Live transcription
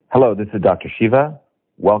Hello, this is Dr. Shiva.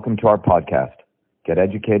 Welcome to our podcast, Get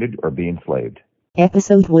Educated or Be Enslaved.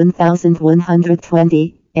 Episode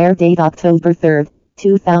 1120, air date October 3rd,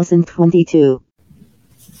 2022.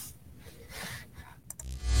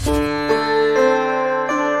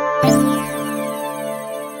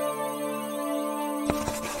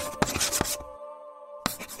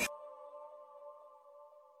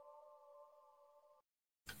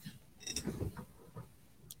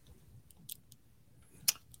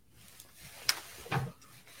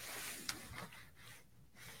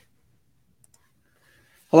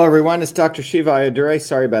 Hello, everyone. It's Dr. Shiva Ayyadurai.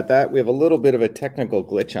 Sorry about that. We have a little bit of a technical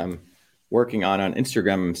glitch I'm working on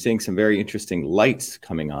Instagram. I'm seeing some very interesting lights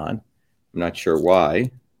coming on. I'm not sure why,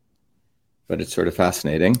 but it's sort of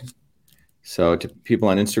fascinating. So to people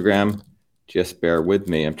on Instagram, just bear with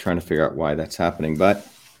me. I'm trying to figure out why that's happening, but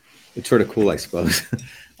it's sort of cool, I suppose.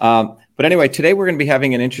 But anyway, today we're going to be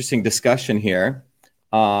having an interesting discussion here.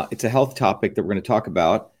 It's a health topic that we're going to talk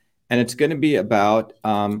about, and it's going to be about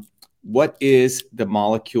what is the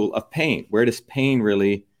molecule of pain? Where does pain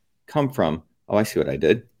really come from? Oh, I see what I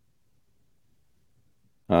did.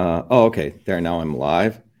 Okay. There, now I'm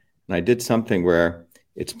live. And I did something where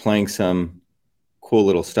it's playing some cool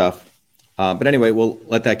little stuff. But anyway, we'll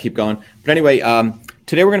let that keep going. But anyway,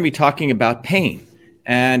 today we're going to be talking about pain.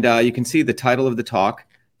 And you can see the title of the talk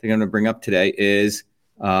that I'm going to bring up today is,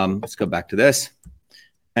 let's go back to this.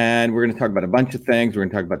 And we're going to talk about a bunch of things. We're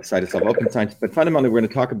going to talk about the cytosol open science, but fundamentally, we're going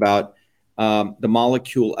to talk about the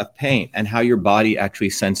molecule of pain and how your body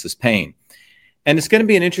actually senses pain. And it's going to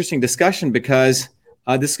be an interesting discussion because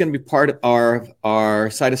this is going to be part of our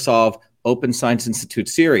Cytosolve Open Science Institute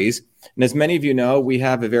series. And as many of you know, we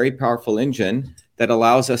have a very powerful engine that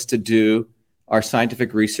allows us to do our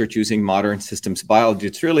scientific research using modern systems biology.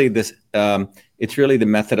 It's really the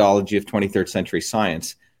methodology of 23rd century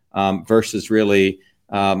science versus really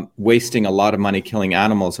wasting a lot of money killing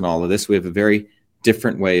animals and all of this. We have a very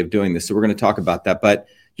different way of doing this. So we're going to talk about that. But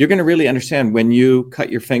you're going to really understand when you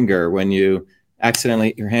cut your finger, when you accidentally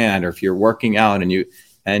hit your hand, or if you're working out and you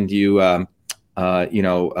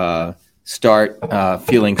start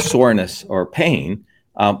feeling soreness or pain,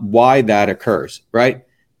 why that occurs, right?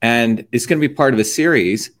 And it's going to be part of a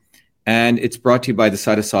series, and it's brought to you by the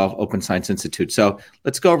Cytosolve Open Science Institute. So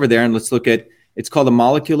let's go over there and let's look at, it's called the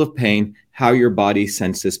molecule of pain, how your body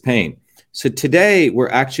senses pain. So today we're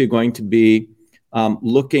actually going to be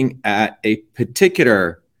looking at a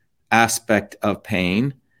particular aspect of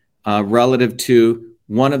pain relative to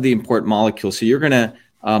one of the important molecules. So you're going to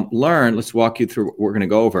learn, let's walk you through what we're going to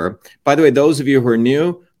go over. By the way, those of you who are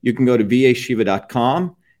new, you can go to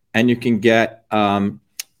vashiva.com and you can get a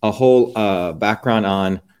whole background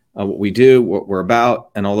on what we do, what we're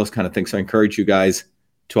about, and all those kind of things. So I encourage you guys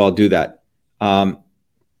to all do that.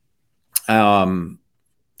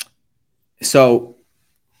 So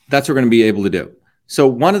that's what we're going to be able to do. So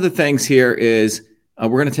one of the things here is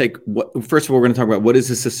we're going to take, first of all, we're going to talk about what is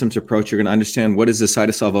the systems approach. You're going to understand what is the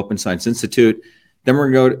Cytosolve Open Science Institute. Then we're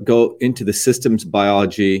going to go into the systems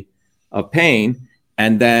biology of pain.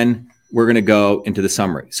 And then we're going to go into the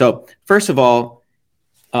summary. So first of all,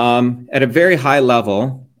 at a very high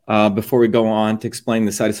level, before we go on to explain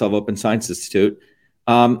the Cytosolve Open Science Institute,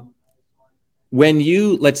 when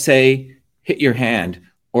you, let's say, hit your hand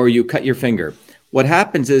or you cut your finger, what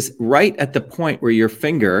happens is right at the point where your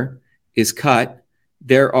finger is cut,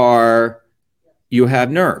 you have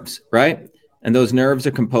nerves, right? And those nerves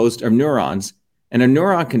are composed of neurons. And a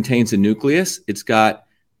neuron contains a nucleus. It's got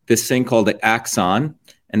this thing called the axon,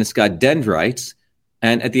 and it's got dendrites.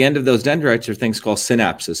 And at the end of those dendrites are things called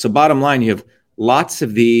synapses. So bottom line, you have lots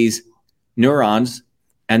of these neurons,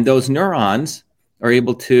 and those neurons are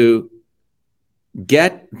able to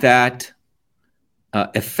get that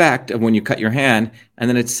effect of when you cut your hand, and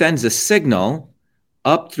then it sends a signal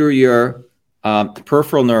up through your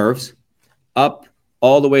peripheral nerves, up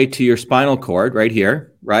all the way to your spinal cord right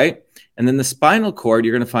here, right? And then the spinal cord,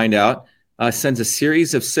 you're going to find out, sends a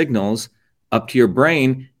series of signals up to your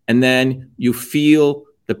brain, and then you feel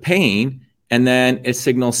the pain, and then a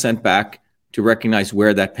signal sent back to recognize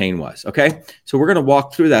where that pain was, okay? So we're going to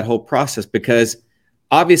walk through that whole process because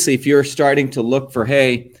obviously if you're starting to look for,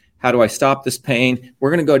 hey, how do I stop this pain?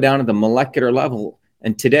 We're going to go down to the molecular level.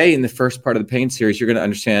 And today in the first part of the pain series, you're going to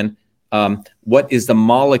understand what is the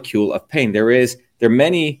molecule of pain. There are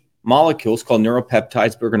many molecules called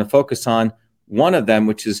neuropeptides, but we're going to focus on one of them,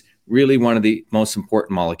 which is really one of the most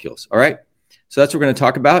important molecules. All right. So that's what we're going to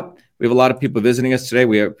talk about. We have a lot of people visiting us today.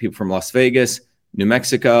 We have people from Las Vegas, New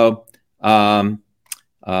Mexico. Let's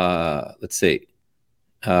see.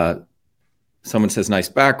 Someone says, nice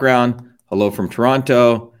background. Hello from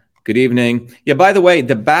Toronto. Good evening. Yeah, by the way,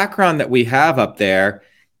 the background that we have up there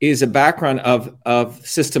is a background of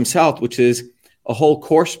Systems Health, which is a whole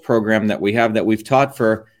course program that we have that we've taught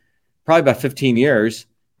for probably about 15 years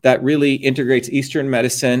that really integrates Eastern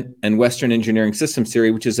medicine and Western engineering systems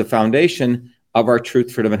theory, which is the foundation of our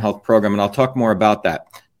Truth, Freedom, and Health program. And I'll talk more about that.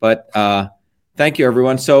 But thank you,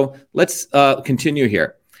 everyone. So let's continue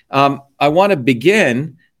here. I want to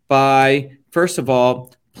begin by, first of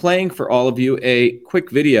all, playing for all of you a quick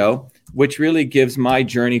video, which really gives my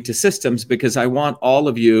journey to systems, because I want all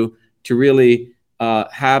of you to really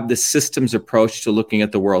have the systems approach to looking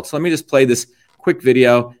at the world. So let me just play this quick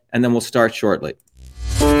video, and then we'll start shortly.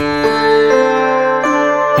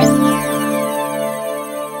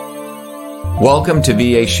 Welcome to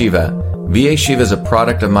VA Shiva. VA Shiva is a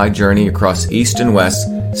product of my journey across East and West,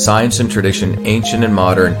 science and tradition, ancient and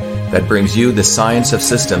modern, that brings you the science of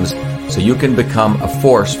systems so you can become a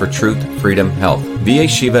force for truth, freedom, health. VA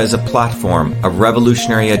Shiva is a platform of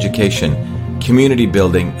revolutionary education, community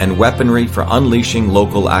building, and weaponry for unleashing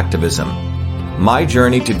local activism. My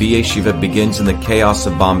journey to VA Shiva begins in the chaos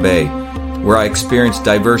of Bombay, where I experienced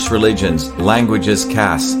diverse religions, languages,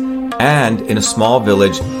 castes, and in a small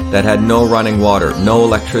village that had no running water, no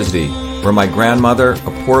electricity, where my grandmother,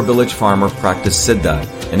 a poor village farmer, practiced Siddha,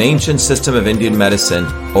 an ancient system of Indian medicine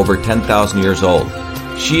over 10,000 years old.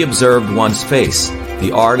 She observed one's face,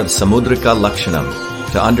 the art of Samudrika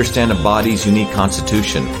Lakshanam, to understand a body's unique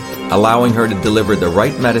constitution, allowing her to deliver the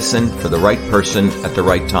right medicine for the right person at the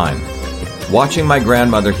right time. Watching my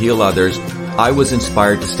grandmother heal others, I was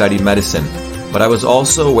inspired to study medicine, but I was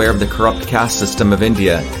also aware of the corrupt caste system of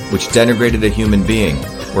India, which denigrated a human being,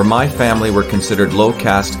 where my family were considered low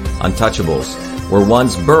caste untouchables, where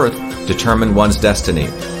one's birth determined one's destiny.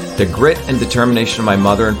 The grit and determination of my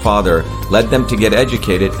mother and father led them to get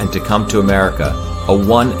educated and to come to America, a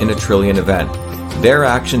 1 in a trillion event. Their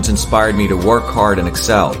actions inspired me to work hard and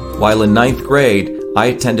excel. While in 9th grade, I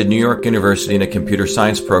attended New York University in a computer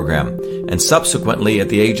science program, and subsequently, at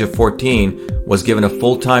the age of 14, was given a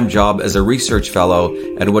full-time job as a research fellow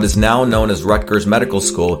at what is now known as Rutgers Medical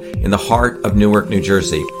School in the heart of Newark, New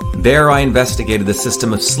Jersey. There, I investigated the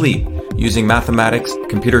system of sleep using mathematics,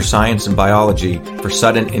 computer science, and biology for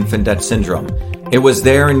sudden infant death syndrome. It was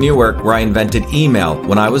there in Newark where I invented email,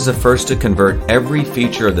 when I was the first to convert every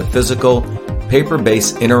feature of the physical,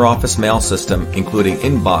 paper-based interoffice mail system, including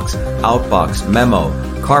inbox, outbox, memo,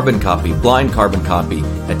 carbon copy, blind carbon copy,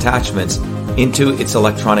 attachments, into its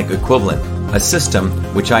electronic equivalent, a system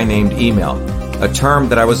which I named email, a term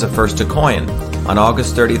that I was the first to coin. On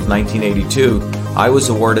August 30th, 1982, I was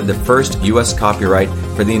awarded the first U.S. copyright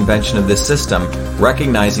for the invention of this system,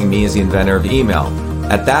 recognizing me as the inventor of email.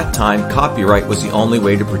 At that time, copyright was the only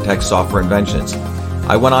way to protect software inventions.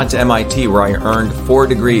 I went on to MIT, where I earned 4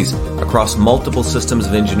 degrees across multiple systems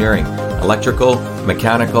of engineering: electrical,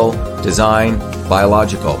 mechanical, design,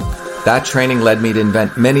 biological. That training led me to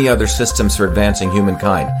invent many other systems for advancing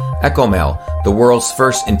humankind. EchoMail, the world's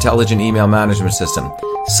first intelligent email management system.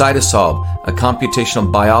 Cytosolve, a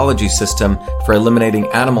computational biology system for eliminating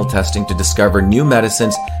animal testing to discover new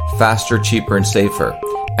medicines faster, cheaper, and safer.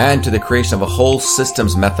 And to the creation of a whole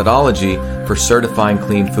systems methodology for certifying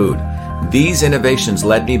clean food. These innovations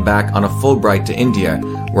led me back on a Fulbright to India,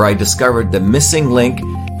 where I discovered the missing link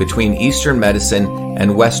between Eastern medicine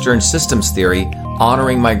and Western systems theory,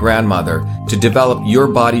 honoring my grandmother, to develop Your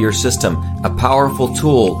Body, Your System, a powerful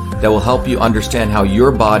tool that will help you understand how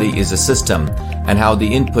your body is a system and how the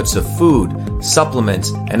inputs of food,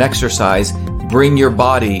 supplements, and exercise bring your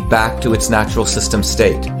body back to its natural system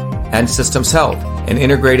state. And Systems Health, an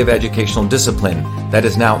integrative educational discipline that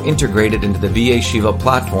is now integrated into the VA Shiva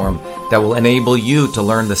platform that will enable you to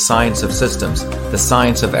learn the science of systems, the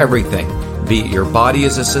science of everything, be it your body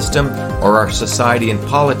as a system or our society and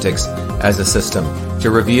politics as a system, to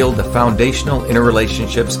reveal the foundational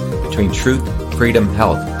interrelationships between truth, freedom,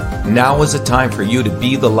 health. Now is the time for you to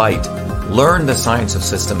be the light, learn the science of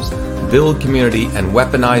systems, build community, and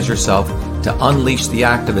weaponize yourself to unleash the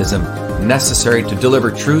activism necessary to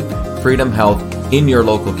deliver truth, freedom, health in your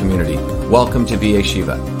local community. Welcome to VA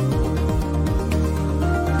Shiva.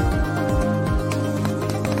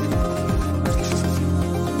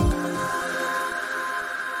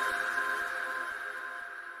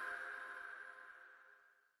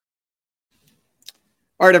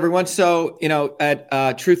 All right, everyone. So,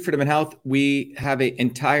 at Truth, Freedom, and Health, we have an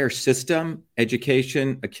entire system,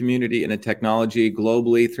 education, a community, and a technology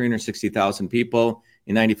globally, 360,000 people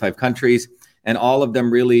in 95 countries, and all of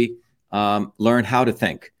them really learn how to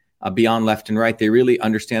think beyond left and right. They really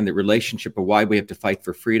understand the relationship of why we have to fight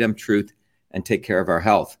for freedom, truth, and take care of our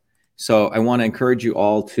health. So I want to encourage you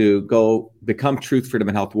all to go become truth, freedom,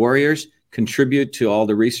 and health warriors, contribute to all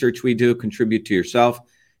the research we do, contribute to yourself,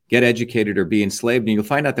 get educated or be enslaved. And you'll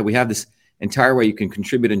find out that we have this entire way you can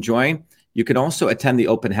contribute and join. You can also attend the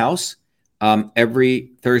open house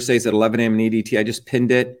every Thursdays at 11 a.m. in EDT. I just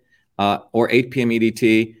pinned it, or 8 p.m.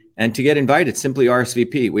 EDT. And to get invited, simply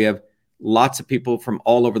RSVP. We have lots of people from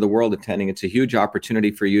all over the world attending. It's a huge opportunity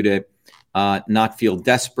for you to not feel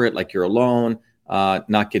desperate, like you're alone,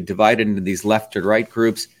 not get divided into these left or right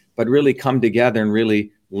groups, but really come together and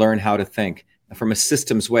really learn how to think from a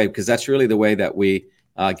systems way, because that's really the way that we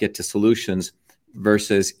get to solutions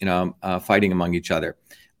versus fighting among each other.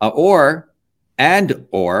 Or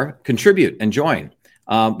contribute and join.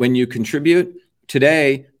 When you contribute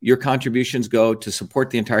today, your contributions go to support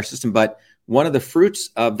the entire system. But one of the fruits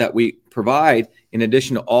of that we provide, in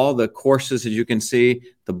addition to all the courses, as you can see,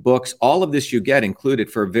 the books, all of this you get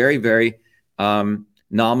included for a very, very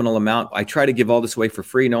nominal amount. I try to give all this away for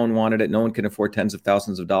free. No one wanted it. No one can afford tens of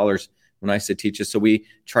thousands of dollars when I say teach it. So we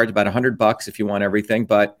charge about $100 if you want everything,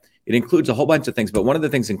 but it includes a whole bunch of things. But one of the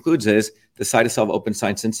things it includes is the Cytosolve Open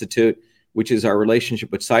Science Institute, which is our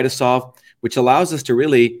relationship with Cytosolve, which allows us to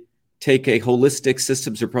really take a holistic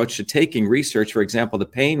systems approach to taking research. For example, the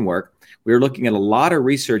pain work. We're looking at a lot of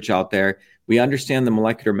research out there. We understand the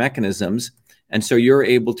molecular mechanisms. And so you're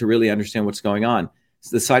able to really understand what's going on.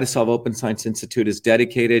 So the Cytosolve Open Science Institute is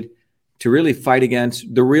dedicated to really fight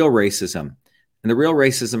against the real racism. And the real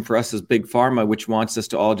racism for us is Big Pharma, which wants us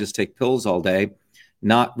to all just take pills all day,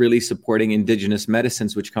 not really supporting indigenous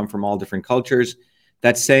medicines, which come from all different cultures.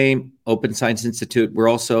 That same Open Science Institute, we're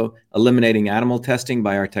also eliminating animal testing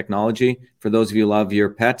by our technology. For those of you who love your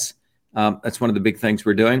pets, that's one of the big things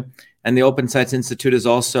we're doing. And the Open Science Institute is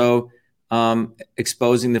also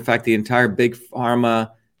exposing the fact the entire Big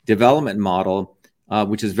Pharma development model,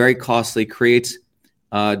 which is very costly, creates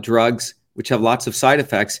drugs which have lots of side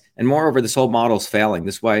effects. And moreover, this whole model is failing.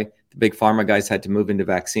 This is why the Big Pharma guys had to move into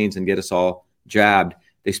vaccines and get us all jabbed.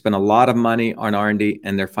 They spend a lot of money on R&D,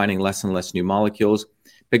 and they're finding less and less new molecules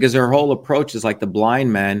because their whole approach is like the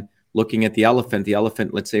blind man looking at the elephant. The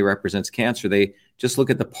elephant, let's say, represents cancer. They just look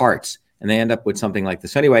at the parts, and they end up with something like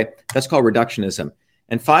this. Anyway, that's called reductionism.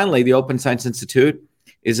 And finally, the Open Science Institute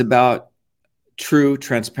is about true,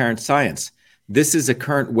 transparent science. This is a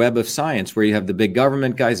current web of science where you have the big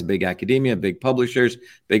government guys, big academia, big publishers,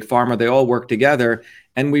 big pharma. They all work together.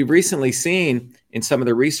 And we've recently seen in some of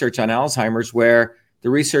the research on Alzheimer's where the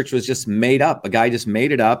research was just made up. A guy just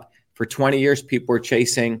made it up. For 20 years, people were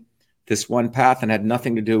chasing this one path and had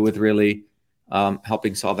nothing to do with really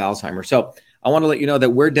helping solve Alzheimer's. So I want to let you know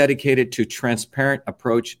that we're dedicated to transparent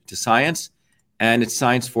approach to science, and it's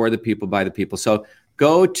science for the people, by the people. So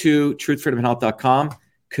go to truthfreedomandhealth.com,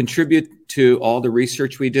 contribute to all the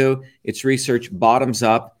research we do. It's research bottoms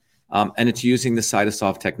up, and it's using the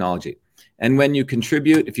Cytosolve technology. And when you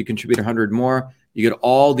contribute, if you contribute 100 more, you get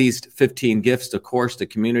all these 15 gifts, the course, the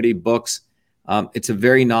community, books. It's a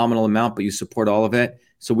very nominal amount, but you support all of it.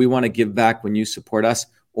 So we want to give back when you support us,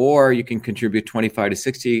 or you can contribute 25 to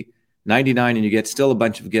 60, 99, and you get still a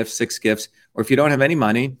bunch of gifts, 6 gifts. Or if you don't have any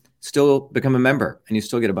money, still become a member and you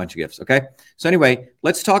still get a bunch of gifts. Okay. So anyway,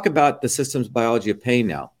 let's talk about the systems biology of pain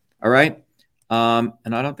now. All right. And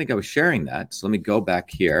I don't think I was sharing that. So let me go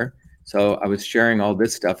back here. So I was sharing all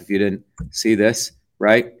this stuff. If you didn't see this,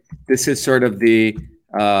 right? This is sort of the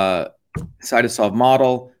Cytosolve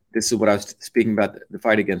model. This is what I was speaking about, the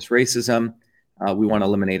fight against racism. We want to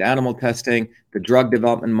eliminate animal testing. The drug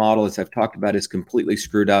development model, as I've talked about, is completely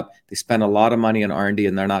screwed up. They spend a lot of money on R&D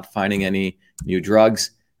and they're not finding any new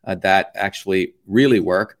drugs that actually really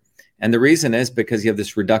work. And the reason is because you have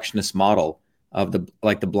this reductionist model of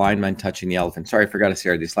the blind man touching the elephant. Sorry, I forgot to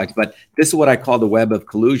share these slides, but this is what I call the web of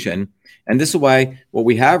collusion. And this is why what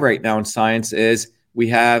we have right now in science is we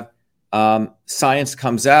have science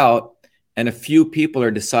comes out and a few people are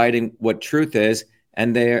deciding what truth is,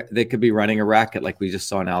 and they could be running a racket like we just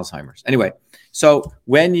saw in Alzheimer's. Anyway, so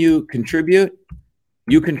when you contribute,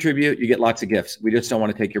 you get lots of gifts. We just don't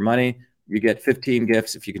want to take your money. You get 15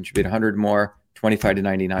 gifts if you contribute 100 more, 25 to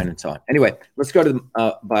 99, and so on. Anyway, let's go to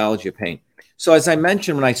the biology of pain. So as I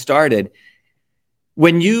mentioned when I started,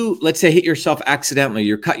 when you, let's say, hit yourself accidentally,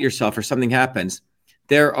 you cut yourself or something happens,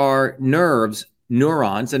 there are neurons,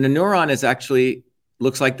 and a neuron is actually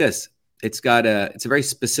looks like this. It's a very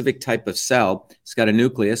specific type of cell. It's got a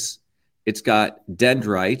nucleus. It's got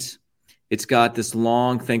dendrites. It's got this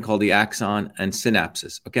long thing called the axon and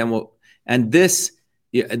synapses. Okay, and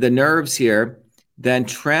the nerves here then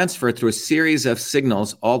transfer through a series of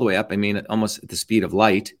signals all the way up. I mean, almost at the speed of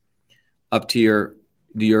light, up to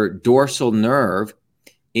your dorsal nerve,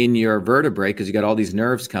 in your vertebrae because you got all these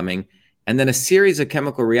nerves coming. And then a series of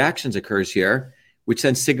chemical reactions occurs here, which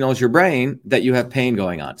then signals your brain that you have pain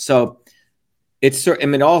going on. So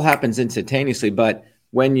it all happens instantaneously, but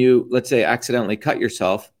when you, let's say, accidentally cut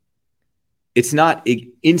yourself, it's not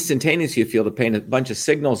instantaneous. You feel the pain. A bunch of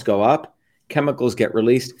signals go up, chemicals get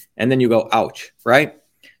released, and then you go, ouch, right?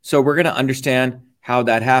 So we're going to understand how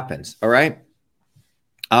that happens, all right?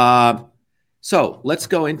 So let's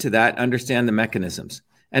go into that, understand the mechanisms.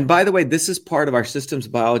 And by the way, this is part of our Systems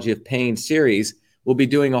Biology of Pain series. We'll be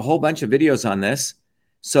doing a whole bunch of videos on this,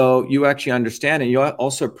 so you actually understand, and you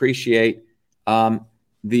also appreciate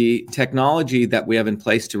the technology that we have in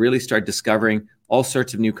place to really start discovering all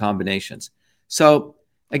sorts of new combinations. So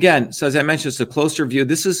again, so as I mentioned, it's a closer view.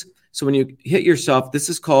 So when you hit yourself, this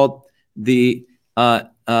is called the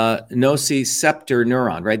nociceptor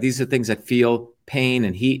neuron, right? These are things that feel pain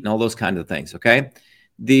and heat and all those kinds of things, okay?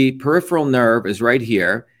 The peripheral nerve is right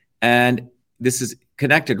here, and this is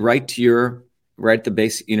connected right at the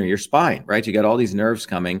base, your spine, right? You got all these nerves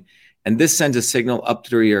coming, and this sends a signal up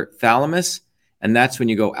through your thalamus, and that's when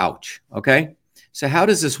you go, ouch, okay? So how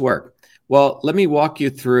does this work? Well, let me walk you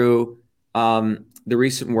through the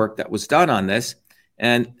recent work that was done on this.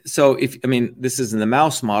 And so this is in the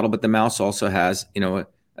mouse model, but the mouse also has,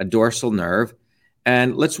 a dorsal nerve.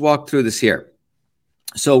 And let's walk through this here.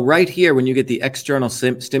 So right here, when you get the external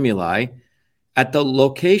stimuli, at the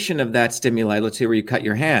location of that stimuli, let's say where you cut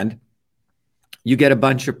your hand, you get a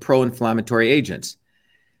bunch of pro-inflammatory agents.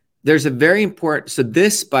 There's a very important, so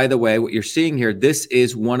this, by the way, what you're seeing here, this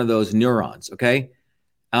is one of those neurons, okay?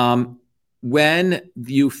 When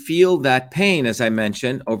you feel that pain, as I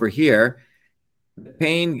mentioned over here, but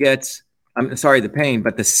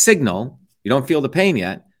the signal, you don't feel the pain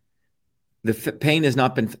yet. The pain has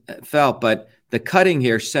not been felt, but the cutting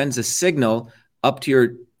here sends a signal up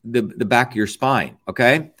to the back of your spine,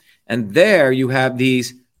 okay? And there you have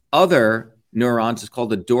these other neurons. It's called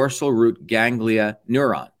the dorsal root ganglia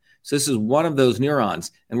neuron. So this is one of those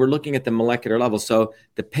neurons, and we're looking at the molecular level. So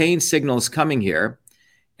the pain signal is coming here,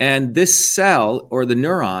 and this cell or the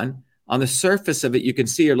neuron, on the surface of it, you can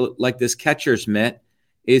see like this catcher's mitt,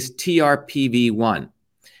 is TRPV1.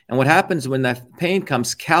 And what happens when that pain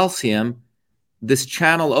comes, calcium, this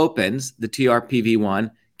channel opens, the TRPV1,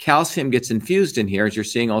 calcium gets infused in here, as you're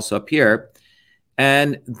seeing also up here.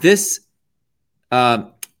 And this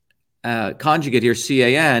conjugate here,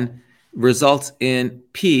 CAN, results in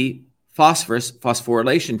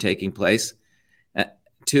phosphorylation taking place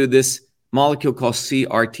to this molecule called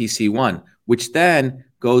CRTC1, which then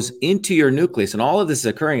goes into your nucleus. And all of this is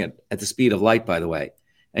occurring at the speed of light, by the way.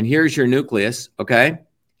 And here's your nucleus, okay,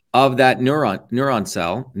 of that neuron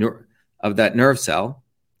cell, of that nerve cell,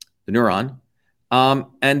 the neuron.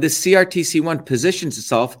 And this CRTC1 positions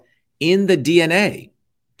itself in the DNA,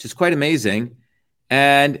 which is quite amazing.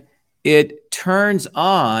 And it turns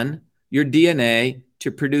on your DNA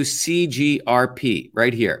to produce CGRP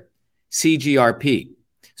right here, CGRP.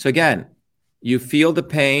 So again, you feel the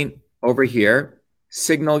pain over here,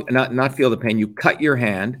 signal, not feel the pain, you cut your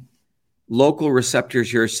hand, local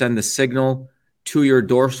receptors here send the signal to your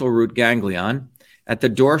dorsal root ganglion. At the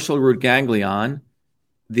dorsal root ganglion,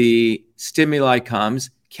 the stimuli comes,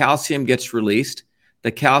 calcium gets released.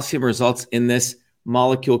 The calcium results in this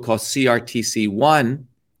molecule called CRTC1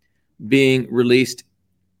 being released,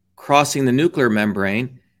 crossing the nuclear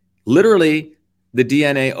membrane. Literally, the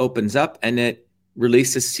DNA opens up and it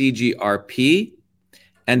releases CGRP.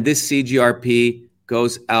 And this CGRP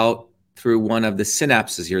goes out through one of the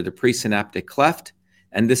synapses here, the presynaptic cleft,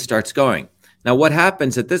 and this starts going. Now, what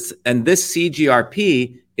happens at this, and this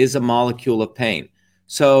CGRP is a molecule of pain.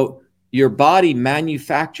 So your body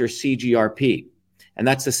manufactures CGRP, and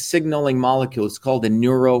that's a signaling molecule. It's called a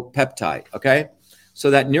neuropeptide, okay?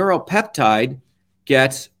 So that neuropeptide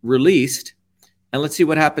gets released, and let's see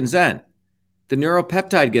what happens then. The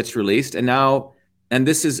neuropeptide gets released, and that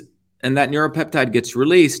neuropeptide gets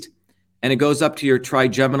released, and it goes up to your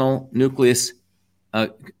trigeminal nucleus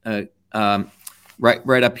right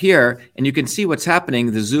up here, and you can see what's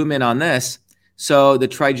happening. The zoom in on this. So the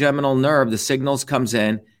trigeminal nerve, the signals comes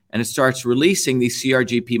in, and it starts releasing these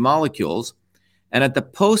CRGP molecules. And at the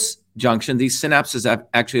post junction, these synapses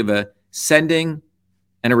actually have a sending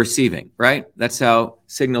and a receiving, right? That's how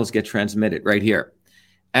signals get transmitted right here.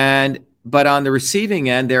 But on the receiving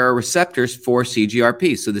end, there are receptors for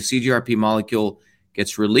CGRP. So the CGRP molecule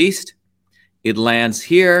gets released, it lands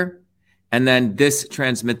here, and then this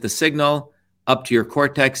transmits the signal up to your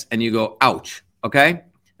cortex, and you go, ouch, okay?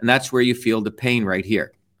 And that's where you feel the pain right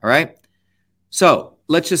here, all right? So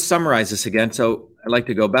let's just summarize this again. So I'd like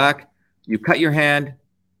to go back. You cut your hand,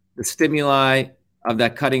 the stimuli of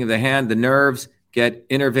that cutting of the hand, the nerves get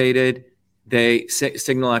innervated. They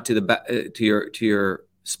signal out to the to your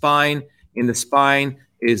spine. In the spine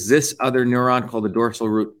is this other neuron called the dorsal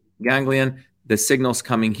root ganglion. The signal's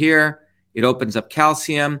coming here. It opens up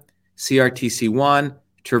calcium. CRTC1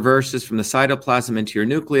 traverses from the cytoplasm into your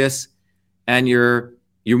nucleus, and you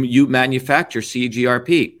manufacture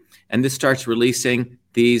CGRP. And this starts releasing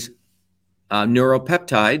these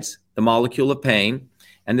neuropeptides, the molecule of pain.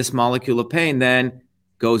 And this molecule of pain then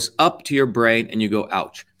goes up to your brain and you go,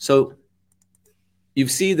 ouch. So you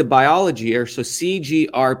see the biology here. So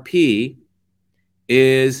CGRP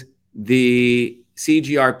is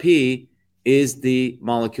the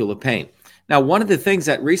molecule of pain. Now, one of the things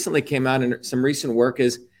that recently came out in some recent work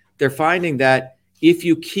is they're finding that if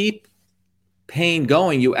you keep pain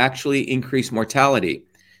going, you actually increase mortality,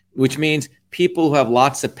 which means people who have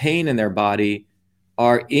lots of pain in their body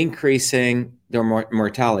are increasing their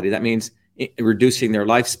mortality. That means reducing their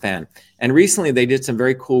lifespan. And recently they did some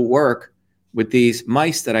very cool work with these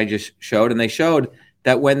mice that I just showed. And they showed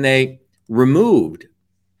that when they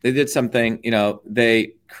did something,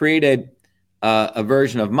 they created a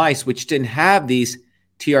version of mice which didn't have these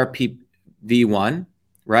TRPV1,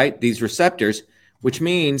 right? These receptors, which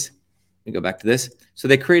means, let me go back to this. So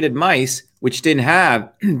they created mice which didn't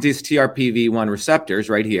have these TRPV1 receptors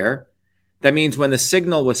right here. That means when the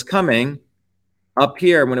signal was coming up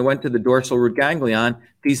here, when it went to the dorsal root ganglion,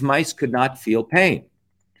 these mice could not feel pain.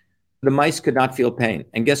 The mice could not feel pain.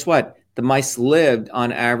 And guess what? The mice lived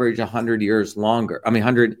on average 100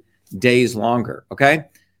 days longer, okay?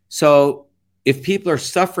 So if people are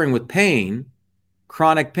suffering with pain,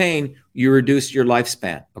 chronic pain, you reduce your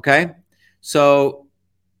lifespan, okay? So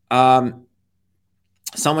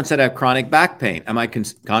someone said I have chronic back pain. Am I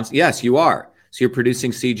constant? Yes, you are. So you're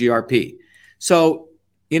producing CGRP. So,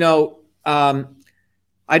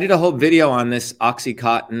 I did a whole video on this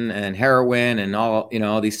Oxycontin and heroin and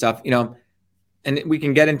all these stuff, and we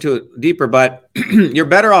can get into it deeper, but you're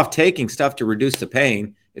better off taking stuff to reduce the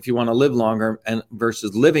pain if you want to live longer and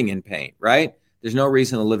versus living in pain, right? There's no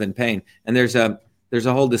reason to live in pain. And there's a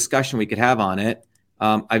whole discussion we could have on it.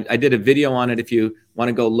 I did a video on it. If you want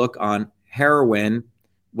to go look on heroin,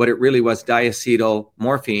 what it really was, diacetyl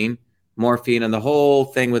morphine, and the whole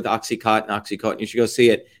thing with Oxycontin, you should go see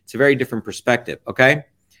it. It's a very different perspective, okay?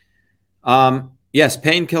 Yes,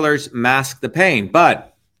 painkillers mask the pain,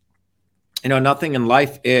 but, nothing in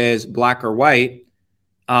life is black or white.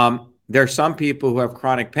 There are some people who have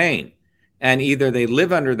chronic pain, and either they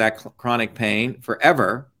live under that chronic pain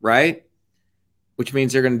forever, right? Which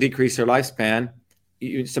means they're going to decrease their lifespan.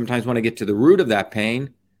 You sometimes want to get to the root of that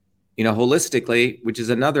pain, holistically, which is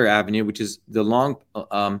another avenue, which is the long,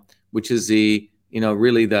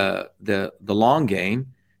 really the long game.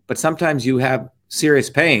 But sometimes you have serious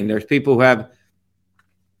pain. There's people who have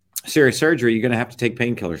serious surgery. You're going to have to take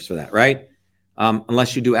painkillers for that, right?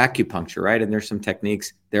 Unless you do acupuncture, right? And there's some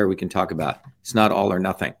techniques there we can talk about. It's not all or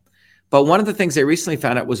nothing. But one of the things they recently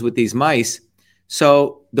found out was with these mice.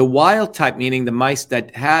 So the wild type, meaning the mice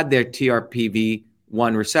that had their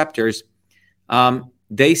TRPV1 receptors,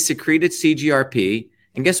 they secreted CGRP.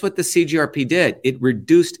 And guess what the CGRP did? It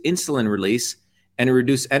reduced insulin release and it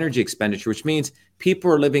reduced energy expenditure, which means people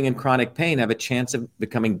who are living in chronic pain have a chance of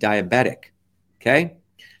becoming diabetic, okay?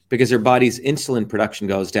 Because their body's insulin production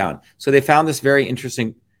goes down. So they found this very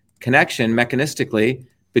interesting connection mechanistically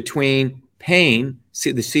between pain,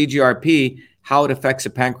 the CGRP, how it affects the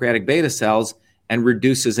pancreatic beta cells and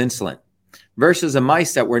reduces insulin, versus the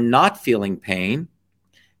mice that were not feeling pain.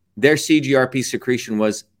 Their CGRP secretion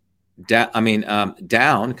was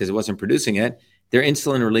down because it wasn't producing it. Their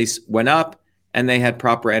insulin release went up and they had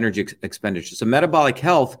proper energy expenditure. So metabolic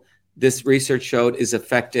health, this research showed, is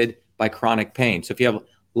affected by chronic pain. So if you have a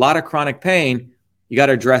lot of chronic pain, you got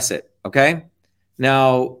to address it, okay?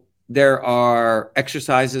 Now, there are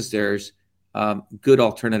exercises, there's good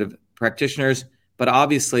alternative practitioners, but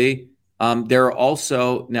obviously there are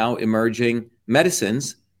also now emerging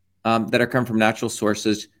medicines that are come from natural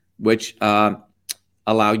sources, which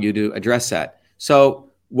allow you to address that. So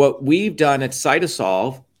what we've done at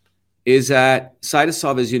Cytosolve is that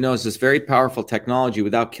Cytosolve, as you know, is this very powerful technology.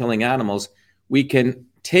 Without killing animals, we can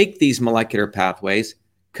take these molecular pathways,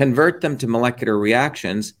 convert them to molecular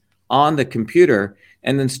reactions on the computer,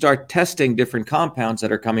 and then start testing different compounds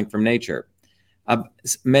that are coming from nature.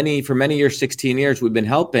 For many years, 16 years, we've been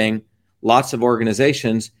helping lots of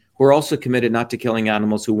organizations who are also committed not to killing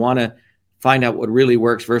animals, who want to find out what really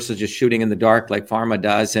works versus just shooting in the dark like pharma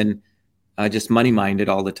does and just money-minded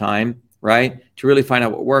all the time, right? To really find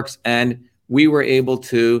out what works. And we were able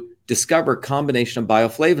to discover a combination of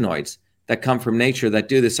bioflavonoids that come from nature that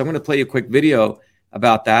do this. So I'm going to play you a quick video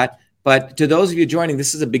about that. But to those of you joining,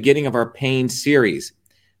 this is the beginning of our pain series.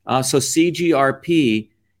 So CGRP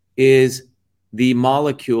is the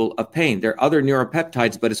molecule of pain. There are other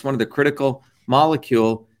neuropeptides, but it's one of the critical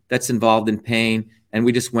molecule that's involved in pain. And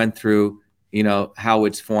we just went through, how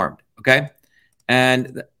it's formed. Okay.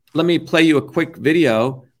 And let me play you a quick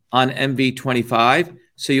video on MV25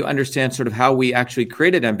 so you understand sort of how we actually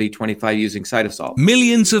created MV25 using CytoSolve.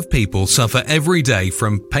 Millions of people suffer every day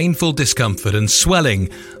from painful discomfort and swelling,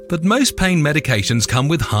 but most pain medications come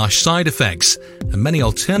with harsh side effects, and many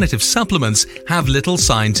alternative supplements have little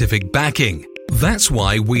scientific backing. That's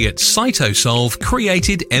why we at CytoSolve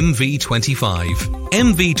created MV25.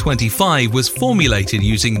 MV25 was formulated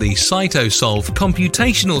using the CytoSolve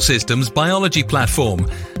Computational Systems Biology Platform,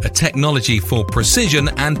 a technology for precision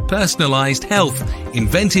and personalized health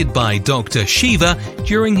invented by Dr. Shiva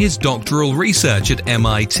during his doctoral research at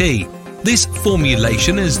MIT. This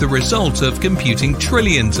formulation is the result of computing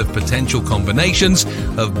trillions of potential combinations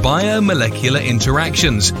of biomolecular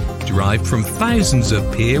interactions derived from thousands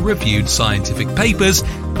of peer-reviewed scientific papers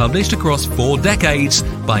published across 4 decades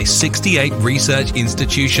by 68 research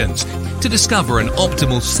institutions to discover an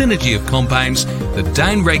optimal synergy of compounds that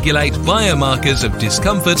downregulate biomarkers of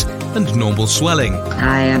discomfort and normal swelling.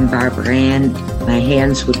 Hi, I'm Barbara Ann. My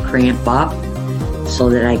hands would cramp up so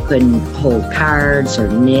that I couldn't hold cards or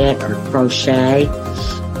knit or crochet,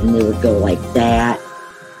 and they would go like that.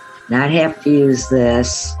 And I'd have to use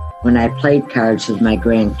this when I played cards with my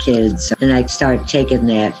grandkids, and I started taking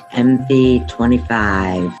that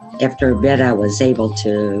MV25. After a bit, I was able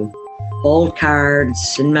to hold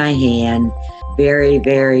cards in my hand, very,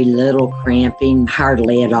 very little cramping,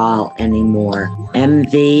 hardly at all anymore.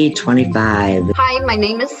 MV25. Hi, my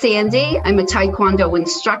name is Sandy. I'm a Taekwondo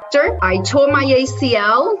instructor. I tore my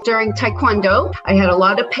ACL during Taekwondo. I had a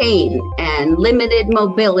lot of pain and limited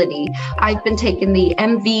mobility. I've been taking the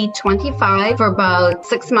MV25 for about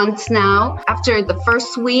 6 months now. After the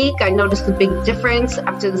first week, I noticed a big difference.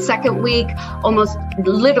 After the second week, almost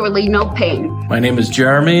literally no pain. My name is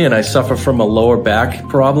Jeremy, and I suffer from a lower back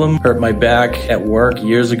problem. Hurt my back at work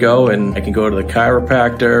years ago, and I can go to the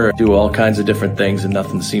chiropractor, do all kinds of different things, and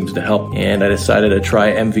nothing seems to help. And I decided to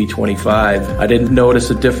try MV25. I didn't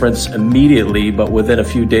notice a difference immediately, but within a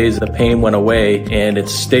few days, the pain went away, and it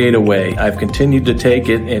stayed away. I've continued to take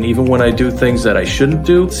it, and even when I do things that I shouldn't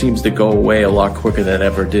do, it seems to go away a lot quicker than it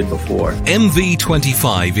ever did before.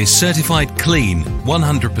 MV25 is certified clean,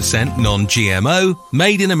 100% non-GMO,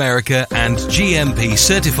 made in America, and GMP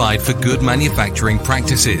certified for good manufacturing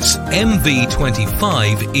practices.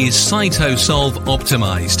 MV25 is CytoSolve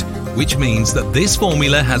optimized, which means that this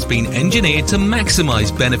formula has been engineered to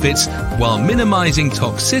maximize benefits while minimizing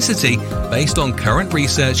toxicity based on current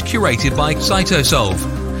research curated by CytoSolve.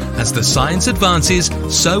 As the science advances,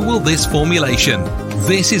 so will this formulation.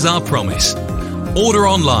 This is our promise. Order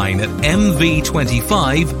online at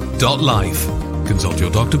mv25.life. Consult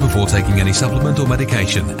your doctor before taking any supplement or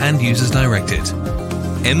medication and use as directed.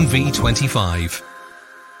 MV25.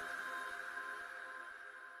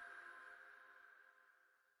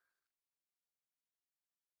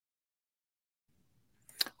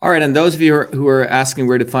 All right, and those of you who are asking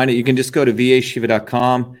where to find it, you can just go to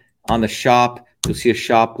vashiva.com. On the shop, you'll see a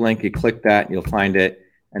shop link. You click that, and you'll find it,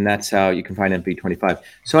 and that's how you can find MV25.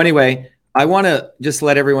 So anyway, I want to just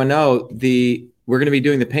let everyone know we're going to be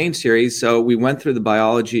doing the pain series. So we went through the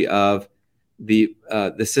biology of the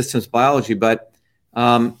systems biology, but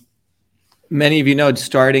many of you know,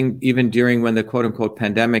 starting even during when the quote-unquote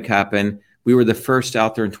pandemic happened, we were the first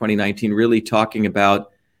out there in 2019 really talking about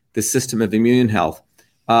the system of immune health.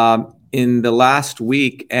 In the last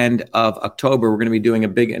weekend of October, we're going to be doing a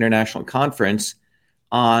big international conference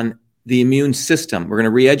on the immune system. We're going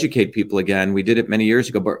to re-educate people again. We did it many years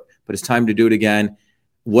ago, but it's time to do it again.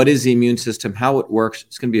 What is the immune system? How it works?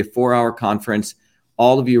 It's going to be a 4-hour conference.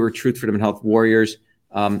 All of you are Truth, Freedom, and Health warriors.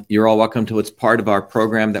 You're all welcome to. It's part of our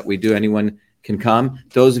program that we do. Anyone can come.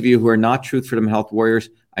 Those of you who are not Truth, Freedom, and Health warriors,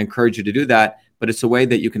 I encourage you to do that. But it's a way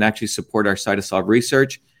that you can actually support our CytoSolve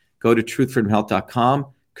research. Go to truthfreedomhealth.com.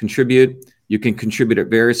 Contribute. You can contribute at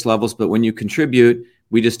various levels, but when you contribute,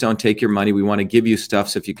 we just don't take your money. We want to give you stuff.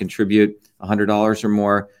 So if you contribute $100 or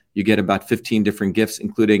more, you get about 15 different gifts,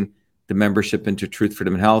 including the membership into Truth,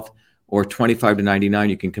 Freedom, and Health, or $25 to $99.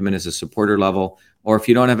 You can come in as a supporter level. Or if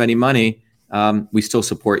you don't have any money, we still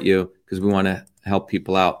support you because we want to help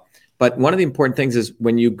people out. But one of the important things is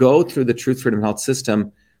when you go through the Truth, Freedom, Health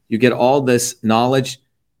system, you get all this knowledge.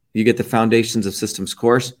 You get the Foundations of Systems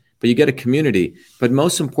course, but you get a community. But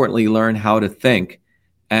most importantly, you learn how to think,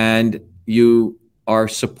 and you are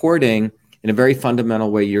supporting in a very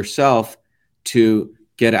fundamental way yourself to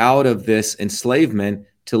get out of this enslavement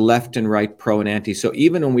to left and right, pro and anti. So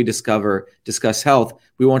even when we discuss health,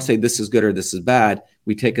 we won't say this is good or this is bad.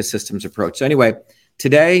 We take a systems approach. So anyway,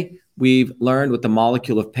 today we've learned what the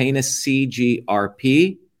molecule of pain is,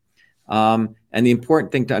 CGRP. And the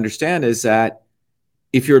important thing to understand is that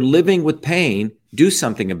if you're living with pain, do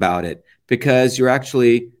something about it, because you're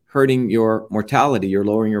actually hurting your mortality. You're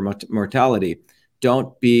lowering your mortality.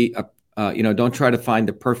 Don't don't try to find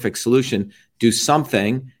the perfect solution. Do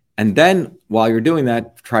something. And then while you're doing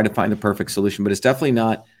that, try to find the perfect solution. But it's definitely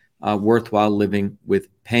not worthwhile living with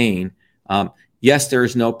pain. Yes, there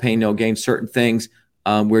is no pain, no gain. Certain things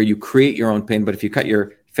where you create your own pain. But if you cut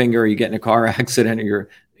your finger, or you get in a car accident, or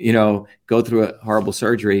go through a horrible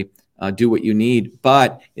surgery, do what you need.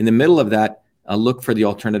 But in the middle of that, look for the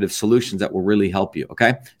alternative solutions that will really help you.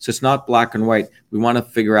 Okay. So it's not black and white. We want to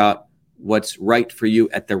figure out what's right for you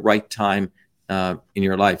at the right time in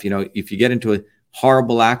your life. If you get into a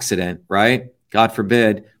horrible accident, right? God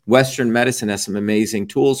forbid, Western medicine has some amazing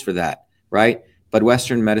tools for that, right? But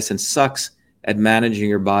Western medicine sucks at managing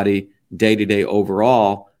your body day to day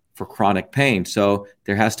overall for chronic pain. So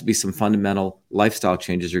there has to be some fundamental lifestyle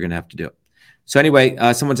changes you're going to have to do. So anyway,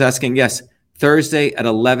 someone's asking, yes, Thursday at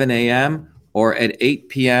 11 a.m. or at 8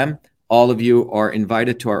 p.m., all of you are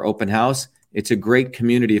invited to our open house. It's a great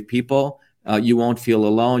community of people. You won't feel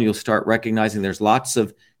alone. You'll start recognizing there's lots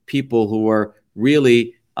of people who are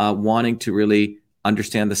really wanting to really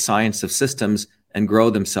understand the science of systems and grow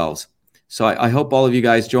themselves. So I hope all of you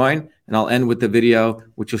guys join, and I'll end with the video,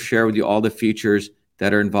 which will share with you all the features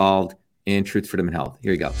that are involved in Truth, Freedom, and Health.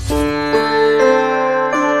 Here you go.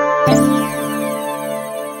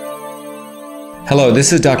 Hello,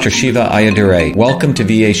 this is Dr. Shiva Ayyadurai. Welcome to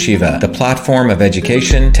VA Shiva, the platform of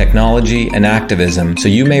education, technology, and activism, so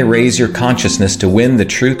you may raise your consciousness to win the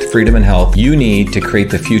truth, freedom, and health you need to create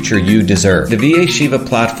the future you deserve. The VA Shiva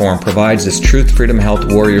platform provides its truth, freedom,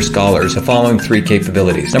 health warrior scholars the following 3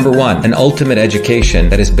 capabilities. Number 1, an ultimate education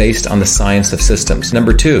that is based on the science of systems.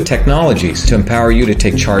 Number 2, technologies to empower you to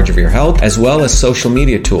take charge of your health, as well as social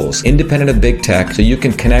media tools, independent of big tech, so you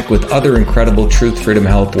can connect with other incredible truth, freedom,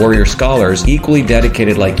 health warrior scholars equally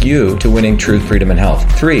dedicated like you to winning truth, freedom, and health.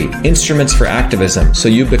 3, instruments for activism, so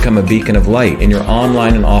you become a beacon of light in your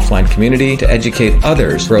online and offline community to educate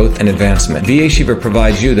others' growth and advancement. VA Shiva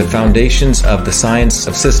provides you the foundations of the science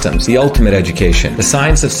of systems, the ultimate education. The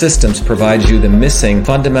science of systems provides you the missing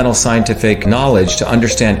fundamental scientific knowledge to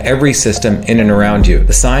understand every system in and around you.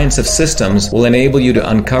 The science of systems will enable you to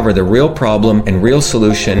uncover the real problem and real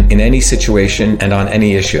solution in any situation and on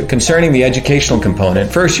any issue. Concerning the educational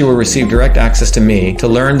component, first you will receive direct access to me to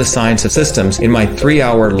learn the science of systems in my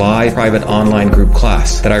 3-hour live private online group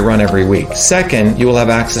class that I run every week. Second, you will have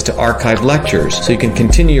access to archived lectures so you can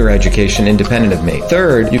continue your education independent of me.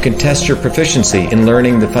 Third, you can test your proficiency in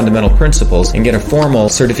learning the fundamental principles and get a formal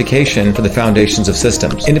certification for the foundations of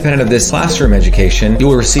systems. Independent of this classroom education, you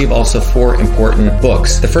will receive also 4 important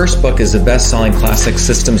books. The first book is the best-selling classic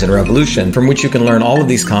Systems and Revolution, from which you can learn all of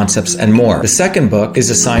these concepts and more. The second book is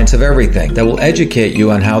The Science of Everything, that will educate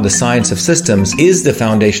you on how the science of systems is the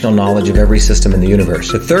foundational knowledge of every system in the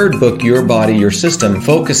universe. The third book, Your Body, Your System,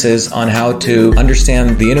 focuses on how to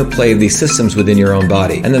understand the interplay of these systems within your own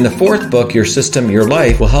body. And then the fourth book, Your System, Your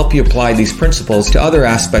Life, will help you apply these principles to other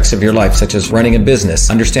aspects of your life, such as running a business,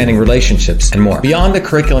 understanding relationships, and more. Beyond the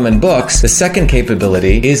curriculum and books, the second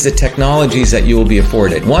capability is the technologies that you will be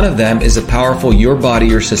afforded. One of them is a powerful Your Body,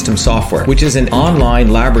 Your System software, which is an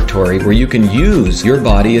online laboratory where you can use your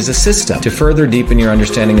body as a system to further deepen your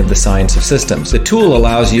understanding of the science of systems. The tool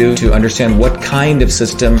allows you to understand what kind of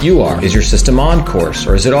system you are. Is your system on course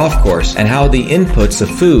or is it off course? And how the inputs of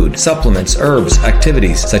food, supplements, herbs,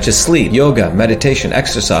 activities such as sleep, yoga, meditation,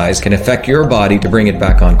 exercise can affect your body to bring it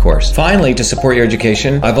back on course. Finally, to support your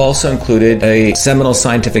education, I've also included a seminal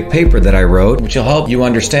scientific paper that I wrote, which will help you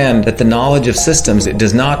understand that the knowledge of systems, it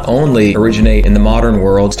does not only originate in the modern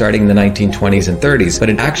world starting in the 1920s and 30s, but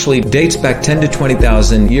it actually dates back 10 to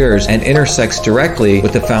 20,000 years and intersects directly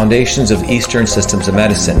with the foundations of Eastern systems of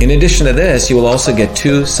medicine. In addition to this, you will also get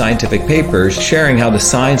 2 scientific papers sharing how the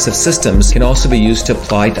science of systems can also be used to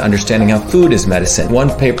apply to understanding how food is medicine. One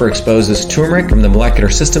paper exposes turmeric from the molecular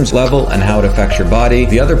systems level and how it affects your body.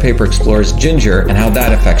 The other paper explores ginger and how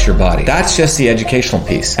that affects your body. That's just the educational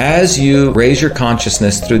piece. As you raise your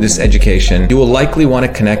consciousness through this education, you will likely want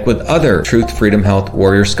to connect with other truth, freedom, health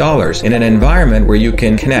warrior scholars in an environment where you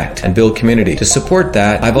can connect and build community. To support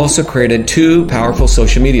that, I've also created 2 powerful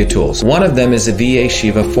social media tools. One One of them is the VA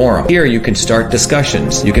Shiva Forum. Here you can start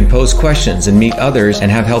discussions, you can pose questions and meet others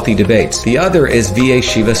and have healthy debates. The other is VA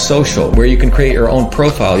Shiva Social, where you can create your own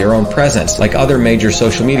profile, your own presence, like other major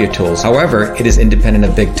social media tools. However, it is independent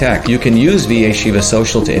of big tech. You can use VA Shiva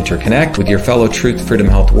Social to interconnect with your fellow Truth, Freedom,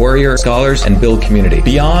 Health warrior scholars and build community.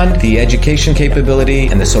 Beyond the education capability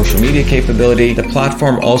and the social media capability, the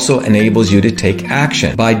platform also enables you to take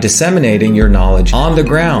action by disseminating your knowledge on the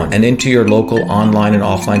ground and into your local online and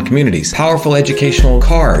offline communities. Powerful educational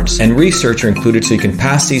cards and research are included so you can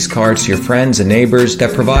pass these cards to your friends and neighbors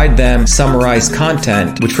that provide them summarized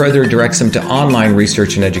content, which further directs them to online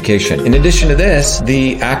research and education. In addition to this,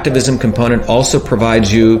 the activism component also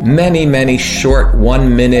provides you many short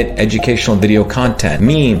 1-minute educational video content,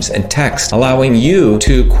 memes, and text, allowing you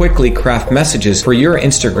to quickly craft messages for your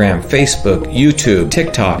Instagram, Facebook, YouTube,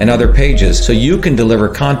 TikTok, and other pages so you can deliver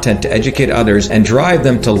content to educate others and drive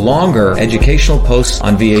them to longer educational posts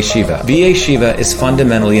on VA Shiva. VA Shiva is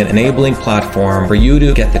fundamentally an enabling platform for you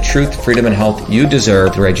to get the truth, freedom, and health you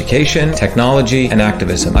deserve through education, technology, and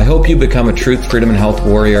activism. I hope you become a truth, freedom, and health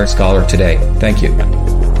warrior scholar today. Thank you.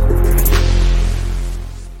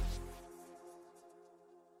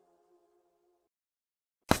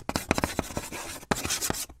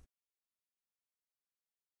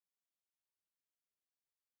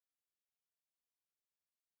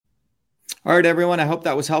 All right, everyone. I hope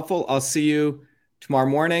that was helpful. I'll see you tomorrow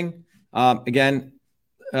morning. Again,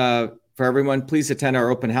 for everyone, please attend our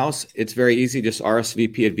open house. It's very easy. Just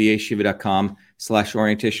RSVP at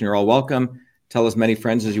vashiva.com/orientation. You're all welcome. Tell as many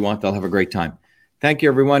friends as you want. They'll have a great time. Thank you,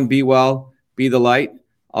 everyone. Be well. Be the light.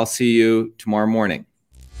 I'll see you tomorrow morning.